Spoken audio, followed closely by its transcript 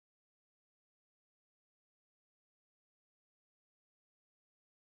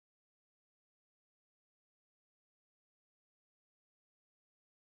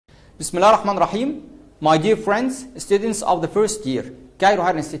Bismillah ar-Rahman ar-Rahim. My dear friends, students of the first year, Cairo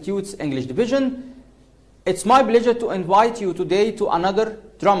Higher Institute's English Division, it's my pleasure to invite you today to another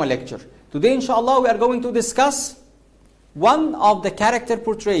drama lecture. Today, inshallah, we are going to discuss one of the character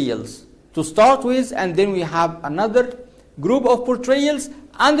portrayals to start with, and then we have another group of portrayals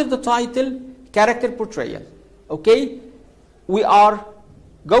under the title character portrayal. Okay? We are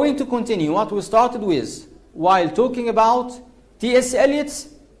going to continue what we started with while talking about T.S. Eliot's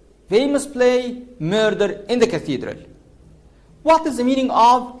famous play, Murder in the Cathedral. What is the meaning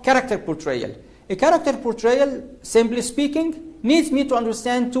of character portrayal? A character portrayal, simply speaking, needs me to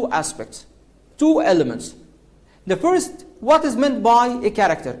understand two aspects, two elements. The first, what is meant by a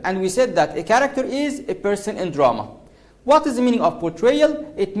character? And we said that a character is a person in drama. What is the meaning of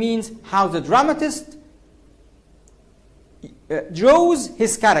portrayal? It means how the dramatist draws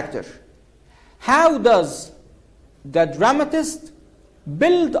his character. How does the dramatist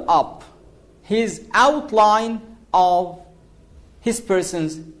build up his outline of his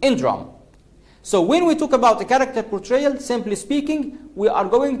persons in drama? So when we talk about a character portrayal, simply speaking, we are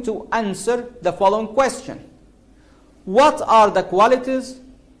going to answer the following question. What are the qualities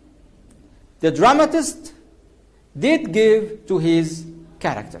the dramatist did give to his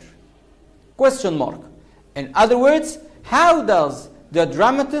character? Question mark. In other words, how does the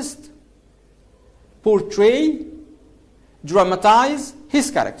dramatist portray, dramatize his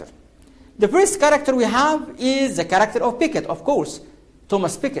character? The first character we have is the character of Pickett, of course.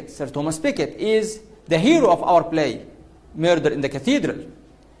 Thomas Pickett, Sir Thomas Pickett, is the hero of our play, Murder in the Cathedral.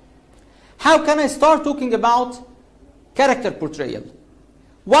 How can I start talking about character portrayal?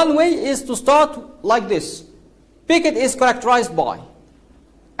 One way is to start like this. Pickett is characterized by,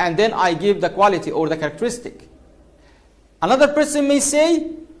 and then I give the quality or the characteristic. Another person may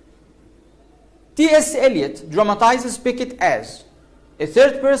say, T.S. Eliot dramatizes Pickett as. A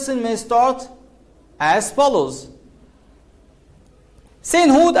third person may start as follows.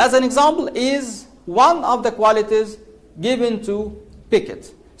 Sainthood, as an example, is one of the qualities given to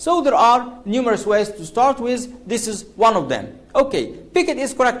Pickett. So there are numerous ways to start with. This is one of them. Okay, Pickett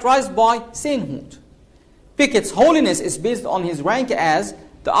is characterized by sainthood. Pickett's holiness is based on his rank as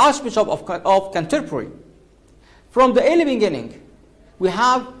the Archbishop of Canterbury. From the early beginning, we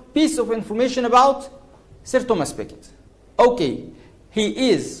have piece of information about Sir Thomas Pickett. Okay,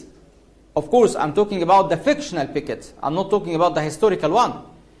 he is, of course, I'm talking about the fictional Pickett. I'm not talking about the historical one.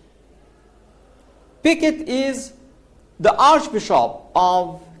 Pickett is the Archbishop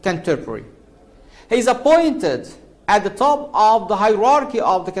of Canterbury. He is appointed at the top of the hierarchy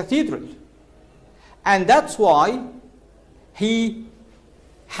of the cathedral. And that's why he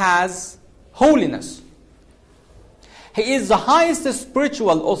has holiness. He is the highest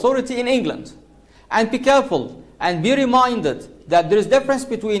spiritual authority in England. And be careful and be reminded that there is a difference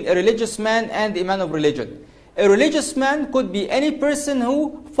between a religious man and a man of religion. A religious man could be any person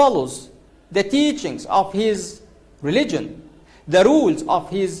who follows the teachings of his religion, the rules of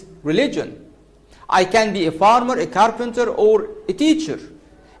his religion. I can be a farmer, a carpenter, or a teacher,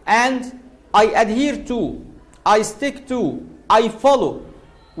 and I adhere to, I stick to, I follow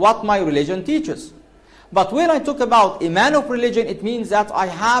what my religion teaches. But when I talk about a man of religion, it means that I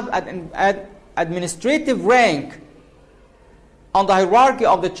have an administrative rank on the hierarchy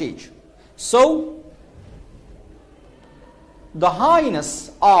of the church. So, the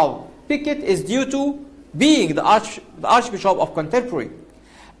highness of Pickett is due to being the Archbishop of Canterbury.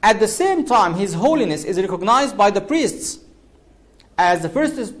 At the same time, his holiness is recognized by the priests, as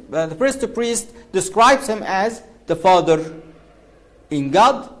the first priest describes him as the father in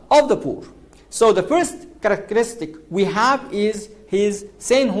God of the poor. So the first characteristic we have is his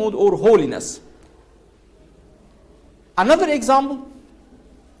sainthood or holiness. Another example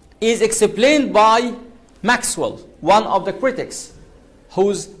is explained by Maxwell, one of the critics,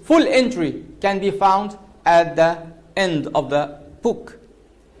 whose full entry can be found at the end of the book.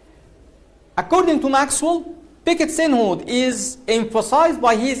 According to Maxwell, Pickett's sainthood is emphasized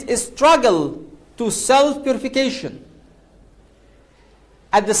by his struggle to self-purification.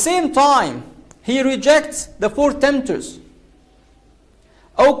 At the same time, he rejects the four tempters.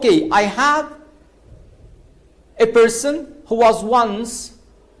 Okay, I have a person who was once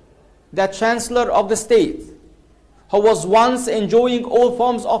the Chancellor of the state, who was once enjoying all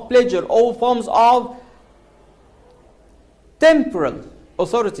forms of pleasure, all forms of temporal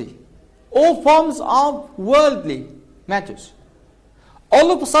authority, all forms of worldly matters.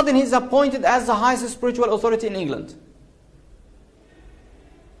 All of a sudden, he is appointed as the highest spiritual authority in England.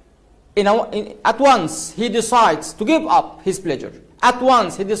 At once, he decides to give up his pleasure. At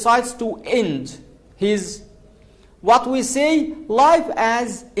once, he decides to end his what we say, life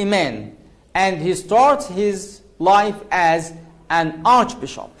as a man. And he starts his life as an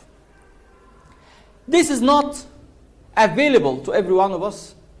archbishop. This is not available to every one of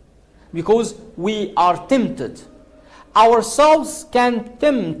us because we are tempted. Ourselves can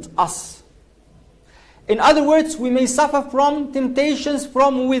tempt us. In other words, we may suffer from temptations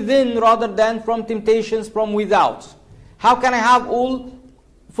from within rather than from temptations from without. How can I have all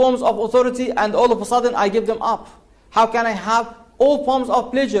forms of authority and all of a sudden I give them up? How can I have all forms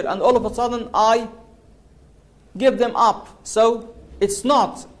of pleasure and all of a sudden I give them up? So it's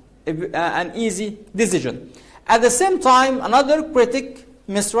not an easy decision. At the same time, another critic,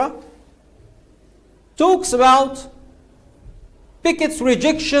 Misra, talks about Pickett's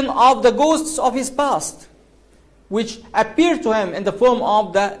rejection of the ghosts of his past, which appear to him in the form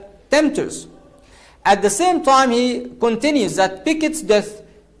of the tempters. At the same time, he continues that Pickett's death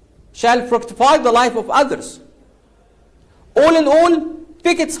shall fructify the life of others. All in all,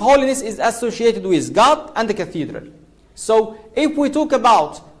 Pickett's holiness is associated with God and the cathedral. So, if we talk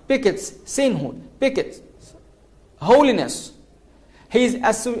about Pickett's sainthood, Pickett's holiness, his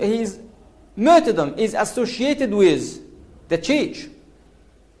martyrdom is associated with the church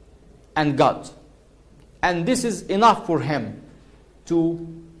and God. And this is enough for him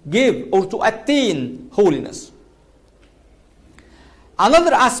to give or to attain holiness.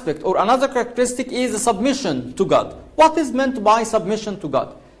 Another aspect or another characteristic is the submission to God. What is meant by submission to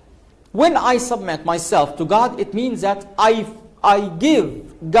God? When I submit myself to God, it means that I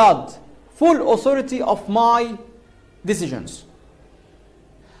give God full authority of my decisions.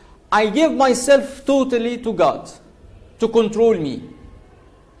 I give myself totally to God to control me.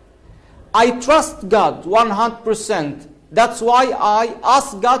 I trust God 100%. That's why I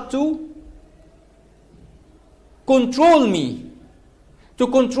ask God to control me, to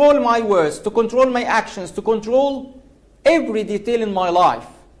control my words, to control my actions, to control every detail in my life.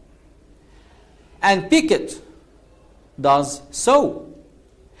 And Pickett does so.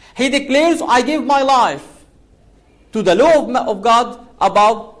 He declares, I give my life to the law of God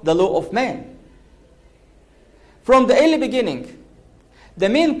above the law of man. From the early beginning, the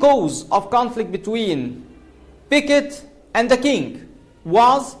main cause of conflict between Pickett and the king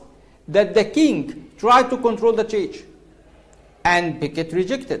was that the king tried to control the church, and Pickett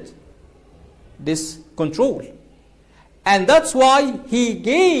rejected this control. And that's why he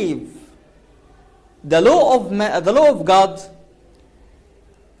gave the law of God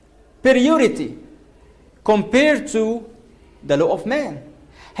priority compared to the law of man.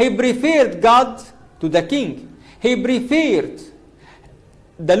 He preferred God to the king. He preferred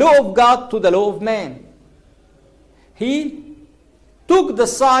the law of God to the law of man. He took the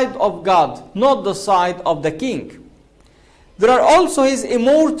side of God, not the side of the king. There are also his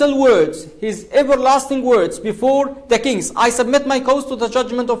immortal words, his everlasting words before the kings. I submit my cause to the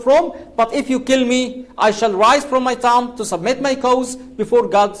judgment of Rome, but if you kill me, I shall rise from my tomb to submit my cause before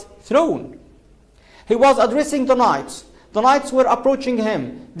God's throne. He was addressing the knights. The knights were approaching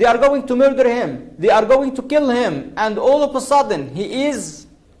him. They are going to murder him. They are going to kill him. And all of a sudden, he is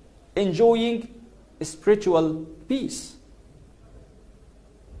enjoying spiritual peace.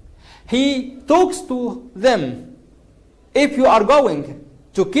 He talks to them. If you are going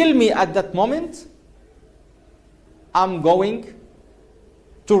to kill me at that moment, I'm going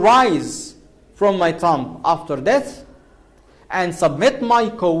to rise from my tomb after death and submit my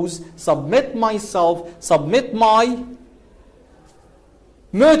cause, submit myself, submit my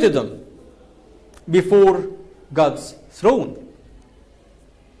martyrdom before God's throne.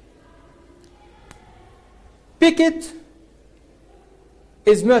 Pickett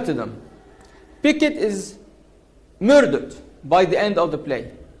is martyrdom. Pickett is murdered by the end of the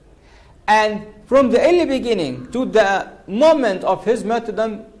play. And from the early beginning to the moment of his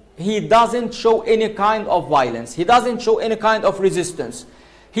martyrdom, he doesn't show any kind of violence. He doesn't show any kind of resistance.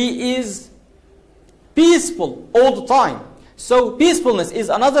 He is peaceful all the time. So peacefulness is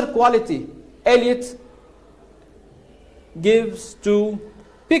another quality Eliot gives to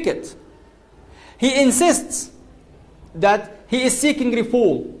Pickett. He insists that he is seeking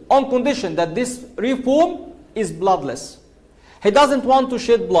reform on condition that this reform is bloodless. He doesn't want to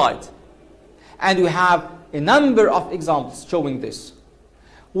shed blood. And we have a number of examples showing this.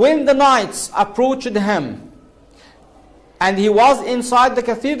 When the knights approached him and he was inside the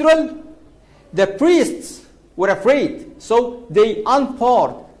cathedral, the priests were afraid. So they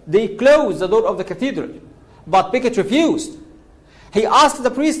unbarred, they closed the door of the cathedral. But Pickett refused. He asked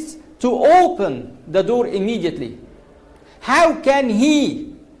the priests to open the door immediately. How can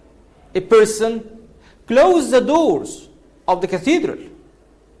he, a person, close the doors of the cathedral?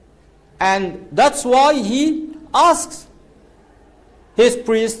 And that's why he asks his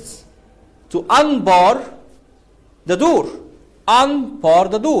priests to unbar the door. Unbar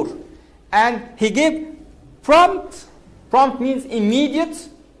the door. And he gave prompt means immediate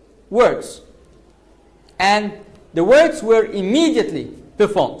words. And the words were immediately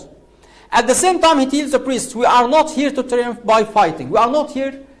performed. At the same time, he tells the priests, we are not here to triumph by fighting. We are not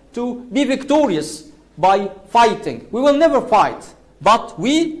here to be victorious by fighting. We will never fight, but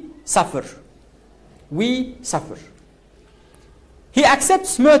we suffer. We suffer. He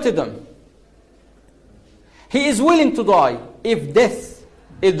accepts martyrdom. He is willing to die if death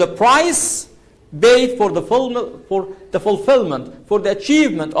is the price paid for the fulfillment, for the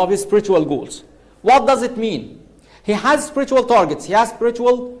achievement of his spiritual goals. What does it mean? He has spiritual targets. He has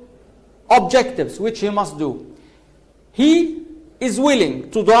spiritual objectives which he must do. He is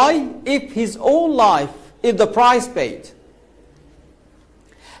willing to die if his own life is the price paid.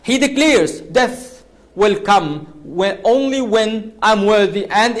 He declares death will come only when I'm worthy,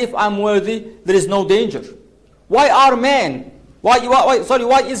 and if I'm worthy, there is no danger. Why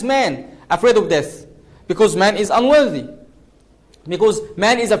is man afraid of death? Because man is unworthy. Because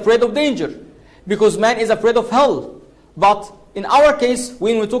man is afraid of danger. Because man is afraid of hell. But in our case,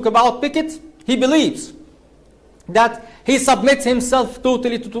 when we talk about Pickett, he believes that he submits himself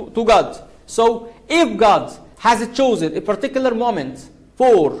totally to God. So if God has chosen a particular moment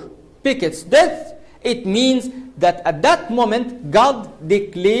for Pickett's death, it means that at that moment God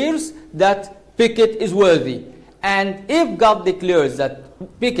declares that Pickett is worthy. And if God declares that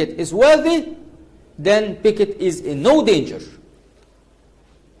Pickett is worthy, then Pickett is in no danger.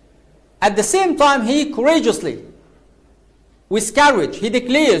 At the same time, he courageously, with courage, he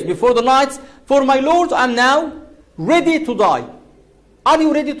declares before the knights, for my Lord, I am now ready to die. Are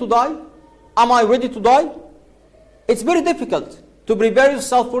you ready to die? Am I ready to die? It's very difficult to prepare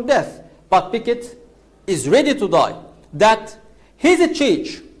yourself for death, but Pickett is ready to die, that his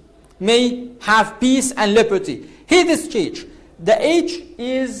church may have peace and liberty. His church, the H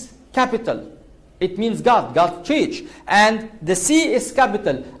is capital. It means God, God's church. And the C is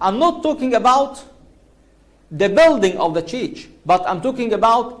capital. I'm not talking about the building of the church, but I'm talking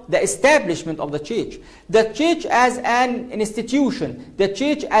about the establishment of the church. The church as an institution, the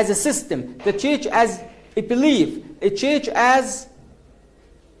church as a system, the church as a belief, a church as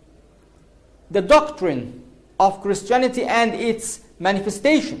the doctrine of Christianity and its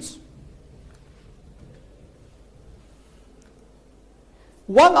manifestations.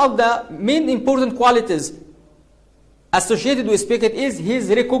 One of the main important qualities associated with Pickett is his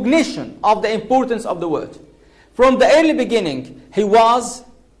recognition of the importance of the word. From the early beginning, he was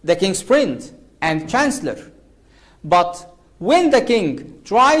the king's friend and chancellor. But when the king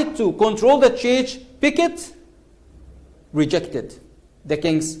tried to control the church, Pickett rejected the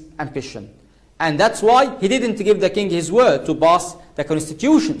king's ambition. And that's why he didn't give the king his word to pass the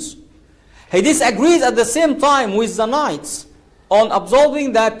constitutions. He disagrees at the same time with the knights on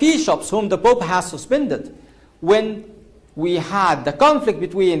absolving the bishops whom the Pope has suspended. When we had the conflict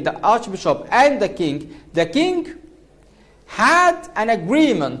between the archbishop and the king had an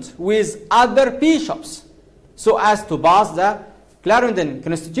agreement with other bishops so as to pass the Clarendon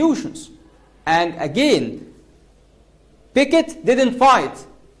constitutions. And again, Pickett didn't fight.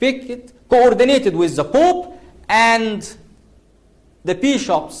 Pickett coordinated with the Pope, and the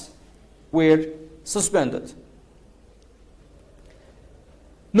bishops were suspended.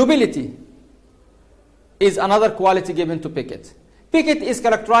 Nobility is another quality given to Pickett. Pickett is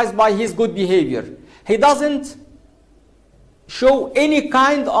characterized by his good behavior. He doesn't show any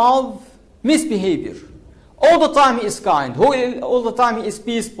kind of misbehavior. All the time he is kind. All the time he is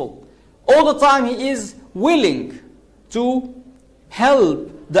peaceful. All the time he is willing to help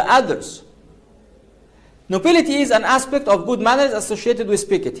the others. Nobility is an aspect of good manners associated with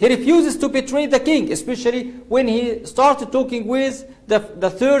Pickett. He refuses to betray the king, especially when he started talking with the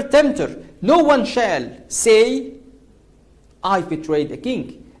third tempter. No one shall say, I betrayed the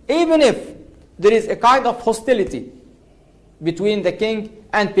king. Even if there is a kind of hostility between the king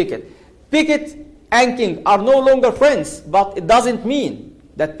and Pickett. Pickett and king are no longer friends, but it doesn't mean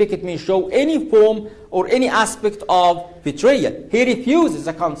that Pickett may show any form or any aspect of betrayal. He refuses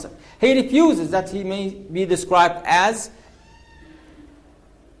the concept. He refuses that he may be described as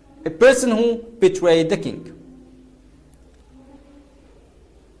a person who betrayed the king.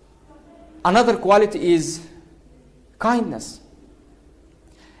 Another quality is kindness.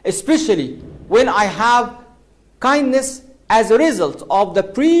 Especially when I have kindness as a result of the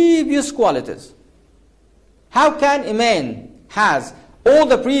previous qualities. How can a man has all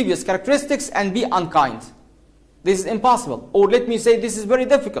the previous characteristics and be unkind? This is impossible. Or let me say this is very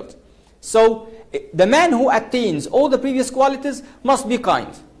difficult. So the man who attains all the previous qualities must be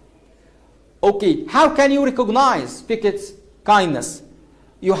kind. Okay, how can you recognize Pickett's kindness?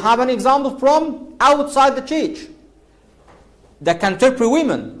 You have an example from outside the church. The contemporary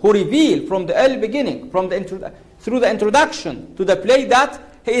women who reveal from the early beginning, through the introduction to the play, that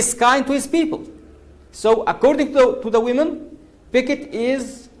he is kind to his people. So according to the women, Pickett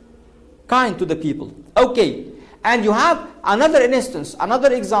is kind to the people. Okay, and you have another instance,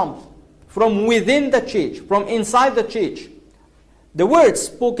 another example from within the church, from inside the church. The words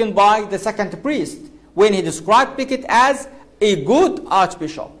spoken by the second priest when he described Pickett as a good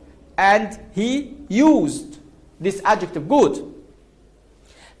archbishop, and he used this adjective, good.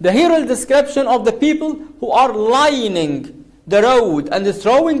 The herald description of the people who are lining the road and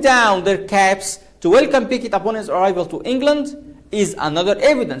throwing down their caps to welcome Pickett upon his arrival to England is another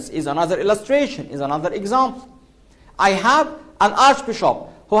evidence, is another illustration, is another example. I have an archbishop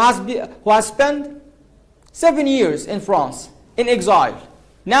who has spent 7 years in France in exile.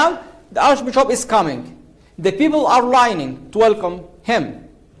 Now the archbishop is coming. The people are lining to welcome him.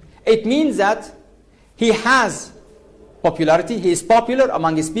 It means that he has popularity, he is popular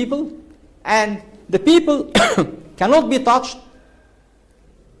among his people, and the people cannot be touched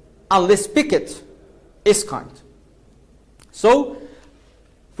unless Pickett is kind. So,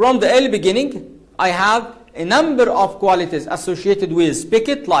 from the early beginning, I have a number of qualities associated with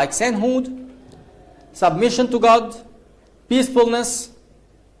Pickett, like sainthood, submission to God, peacefulness,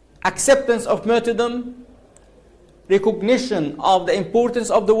 acceptance of martyrdom, recognition of the importance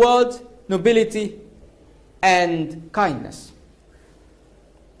of the word, nobility, and kindness.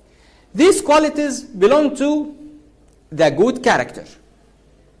 These qualities belong to the good character.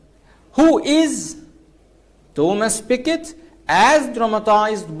 Who is Thomas Pickett as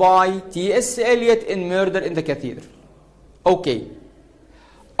dramatized by T.S. Eliot in Murder in the Cathedral? Okay.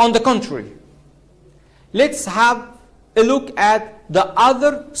 On the contrary, let's have a look at the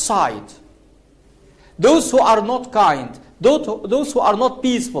other side. Those who are not kind, those who are not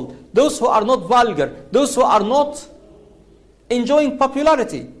peaceful, those who are not vulgar, those who are not enjoying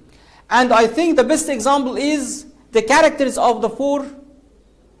popularity. And I think the best example is the characters of the 4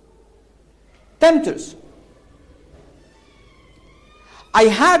 tempters. I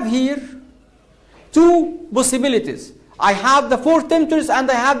have here 2 possibilities. I have the 4 tempters and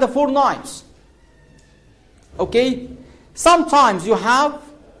I have the 4 knights. Okay? Sometimes you have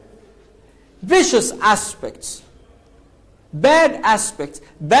vicious aspects, bad aspects,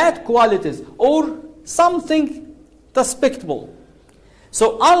 bad qualities, or something despicable.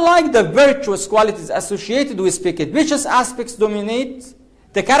 So unlike the virtuous qualities associated with Pickett, vicious aspects dominate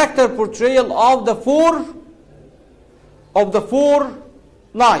the character portrayal of the four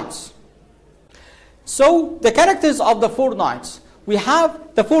knights. So the characters of the 4 knights. We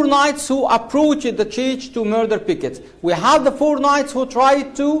have the 4 knights who approached the church to murder Pickett. We have the 4 knights who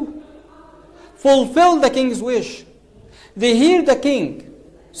tried to fulfill the king's wish. They hear the king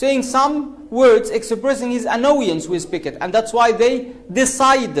saying some words expressing his annoyance with Pickett, and that's why they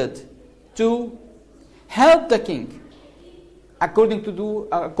decided to help the king, according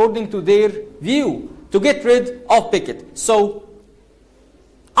to their view, to get rid of Pickett. So,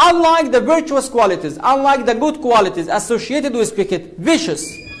 unlike the virtuous qualities, unlike the good qualities associated with Pickett, vicious,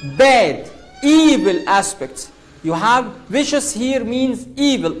 bad, evil aspects. You have vicious here means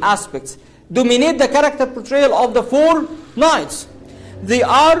evil aspects. Dominate the character portrayal of the 4 knights. They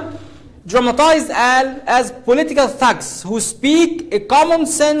are dramatized as political thugs who speak a common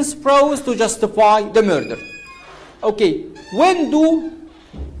sense prose to justify the murder. Okay, when do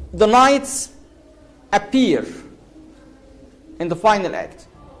the knights appear in the final act?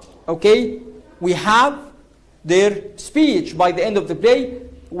 Okay, we have their speech by the end of the play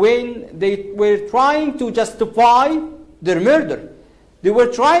when they were trying to justify their murder. They were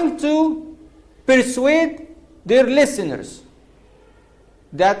trying to persuade their listeners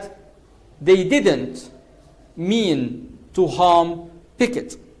that they didn't mean to harm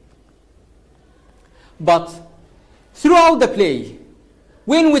Pickett. But throughout the play,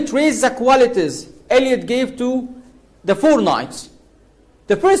 when we trace the qualities Eliot gave to the 4 knights,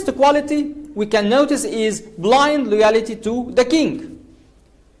 the first quality we can notice is blind loyalty to the king.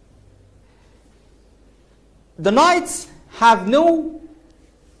 The knights have no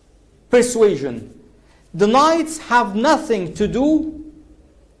persuasion. The knights have nothing to do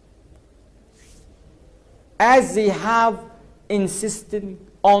as they have insisted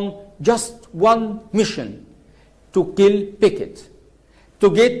on just one mission: to kill Pickett, to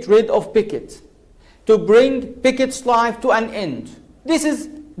get rid of Pickett, to bring Pickett's life to an end. This is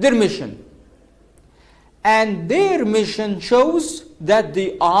their mission. And their mission shows that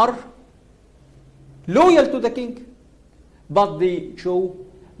they are loyal to the king, but they show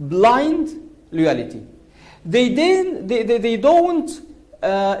blind loyalty. They don't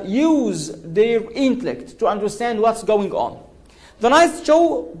use their intellect to understand what's going on. The knights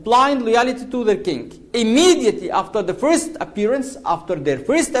show blind loyalty to their king. Immediately after their first appearance,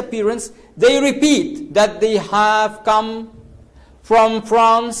 they repeat that they have come from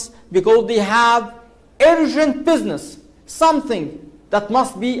France because they have urgent business, something that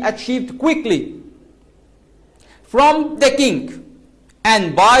must be achieved quickly from the king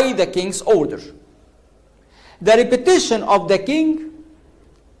and by the king's order. The repetition of the king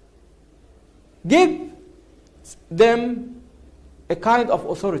gives them a kind of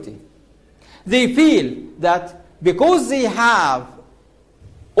authority. They feel that because they have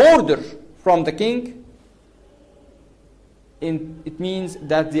order from the king, it means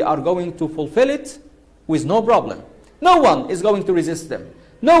that they are going to fulfill it with no problem. No one is going to resist them.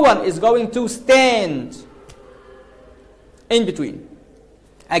 No one is going to stand in between.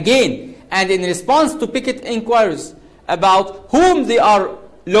 Again, and in response to Pickett inquiries about whom they are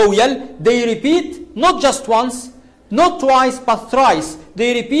loyal, they repeat not just once, not twice, but thrice.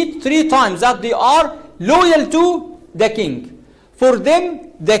 They repeat 3 times that they are loyal to the king. For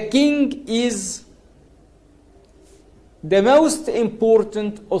them, the king is the most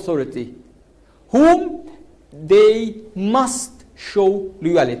important authority, whom they must show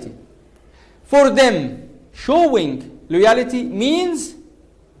loyalty. For them, showing loyalty means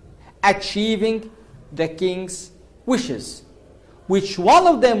achieving the king's wishes, which one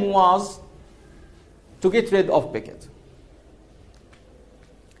of them was to get rid of Pickett.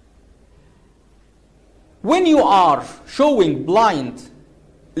 When you are showing blind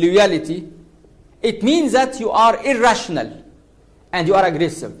loyalty, it means that you are irrational and you are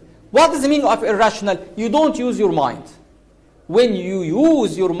aggressive. What is the meaning of irrational? You don't use your mind. When you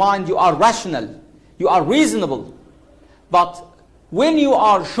use your mind, you are rational, you are reasonable. But when you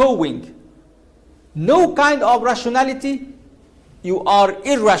are showing no kind of rationality, you are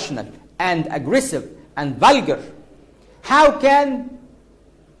irrational and aggressive and vulgar. How can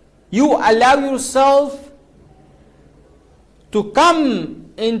you allow yourself to come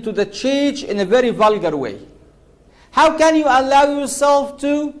into the church in a very vulgar way? How can you allow yourself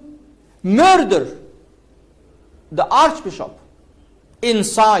to murder the archbishop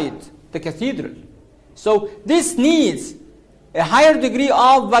inside the cathedral? So this needs a higher degree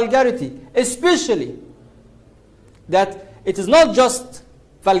of vulgarity, especially that it is not just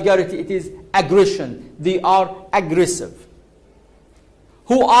vulgarity, it is aggression. They are aggressive,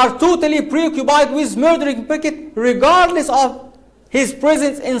 who are totally preoccupied with murdering Pickett regardless of his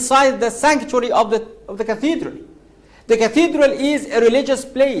presence inside the sanctuary of the cathedral. The cathedral is a religious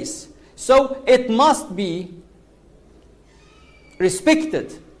place, so it must be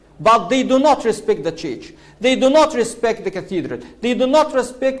respected. But they do not respect the church. They do not respect the cathedral. They do not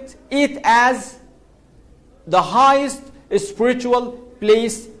respect it as the highest spiritual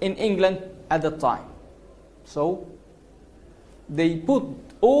place in England at the time. So they put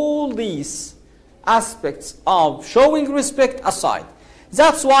all these aspects of showing respect aside.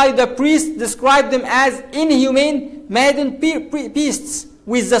 That's why the priests described them as inhumane, maddened beasts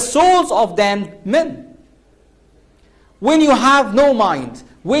with the souls of damned men. When you have no mind,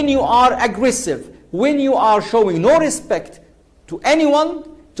 when you are aggressive, when you are showing no respect to anyone,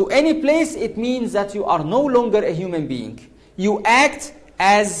 to any place, it means that you are no longer a human being. You act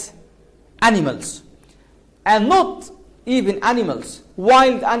as animals. And not even animals,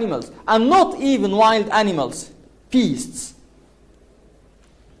 wild animals. And not even wild animals, beasts.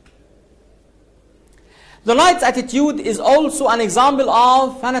 The knight's attitude is also an example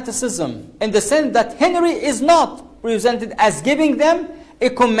of fanaticism, in the sense that Henry is not presented as giving them a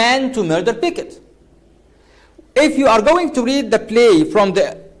command to murder Pickett. If you are going to read the play from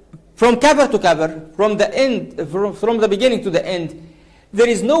cover to cover, from the beginning to the end, there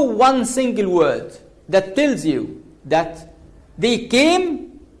is no one single word that tells you that they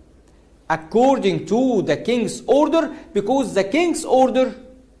came according to the king's order, because the king's order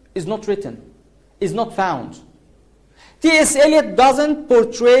is not written, is not found. T.S. Eliot doesn't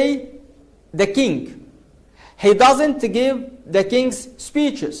portray the king. He doesn't give the king's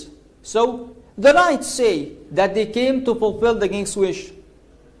speeches. So the knights say that they came to fulfill the king's wish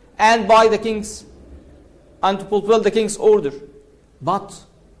and to fulfill the king's order. But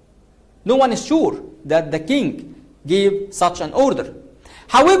no one is sure that the king gave such an order.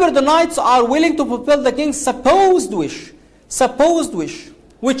 However, the knights are willing to fulfill the king's supposed wish,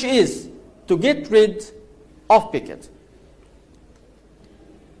 which is to get rid of Pickett.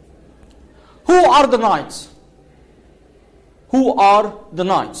 Who are the knights? Who are the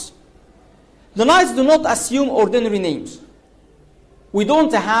knights? The knights do not assume ordinary names. We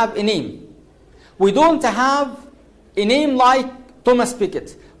don't have a name. We don't have a name like Thomas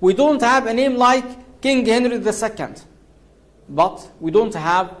Pickett. We don't have a name like King Henry II. But we don't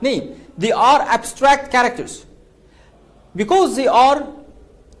have name. They are abstract characters. Because they are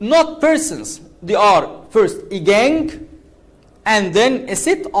not persons. They are first a gang and then a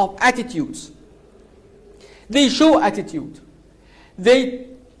set of attitudes. They show attitude. They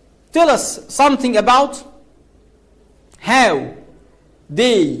tell us something about how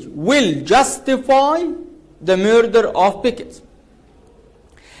they will justify the murder of Pickett.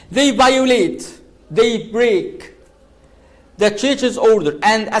 They violate, they break the church's order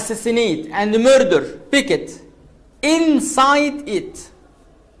and assassinate and murder Pickett inside it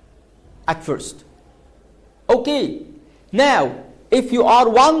at first. Okay, now if you are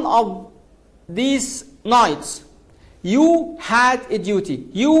one of these knights, you had a duty,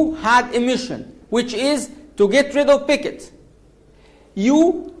 you had a mission, which is to get rid of Pickett.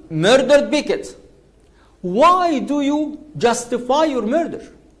 You murdered Pickett. Why do you justify your murder?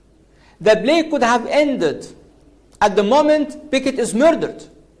 The play could have ended at the moment Pickett is murdered.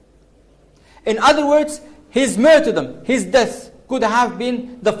 In other words, his martyrdom, his death, could have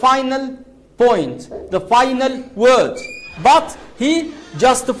been the final point, the final word. But he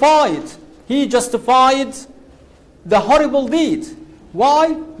justified the horrible deed.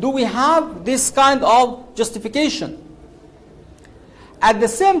 Why do we have this kind of justification? At the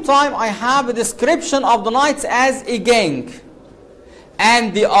same time, I have a description of the knights as a gang.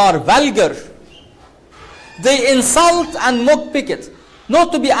 And they are vulgar. They insult and mock Pickett,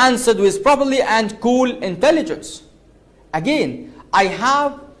 not to be answered with properly and cool intelligence. Again, I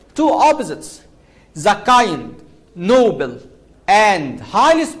have two opposites. The kind, noble, and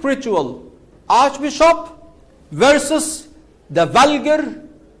highly spiritual archbishop versus the vulgar,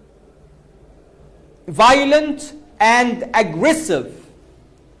 violent, and aggressive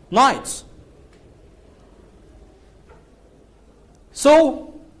knights.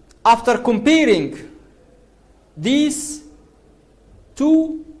 So, after comparing these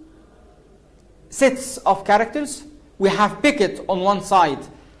two sets of characters, we have Pickett on one side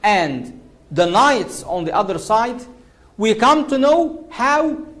and the knights on the other side, we come to know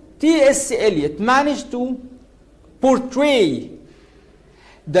how T.S. Eliot managed to portray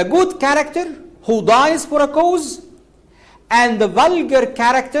the good character who dies for a cause and the vulgar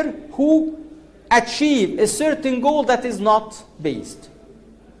character who achieve a certain goal that is not based,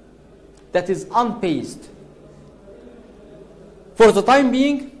 that is unpaced. For the time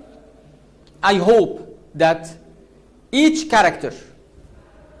being, I hope that each character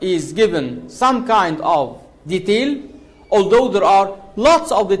is given some kind of detail, although there are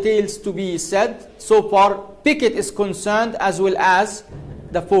lots of details to be said. So far, Pickett is concerned as well as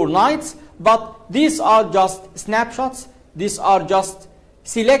the four knights, but these are just snapshots. These are just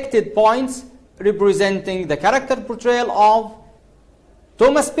selected points representing the character portrayal of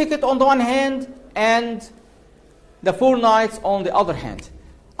Thomas Pickett on the one hand and the four knights on the other hand.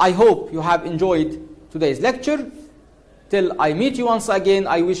 I hope you have enjoyed today's lecture. Till I meet you once again,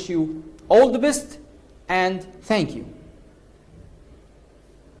 I wish you all the best and thank you.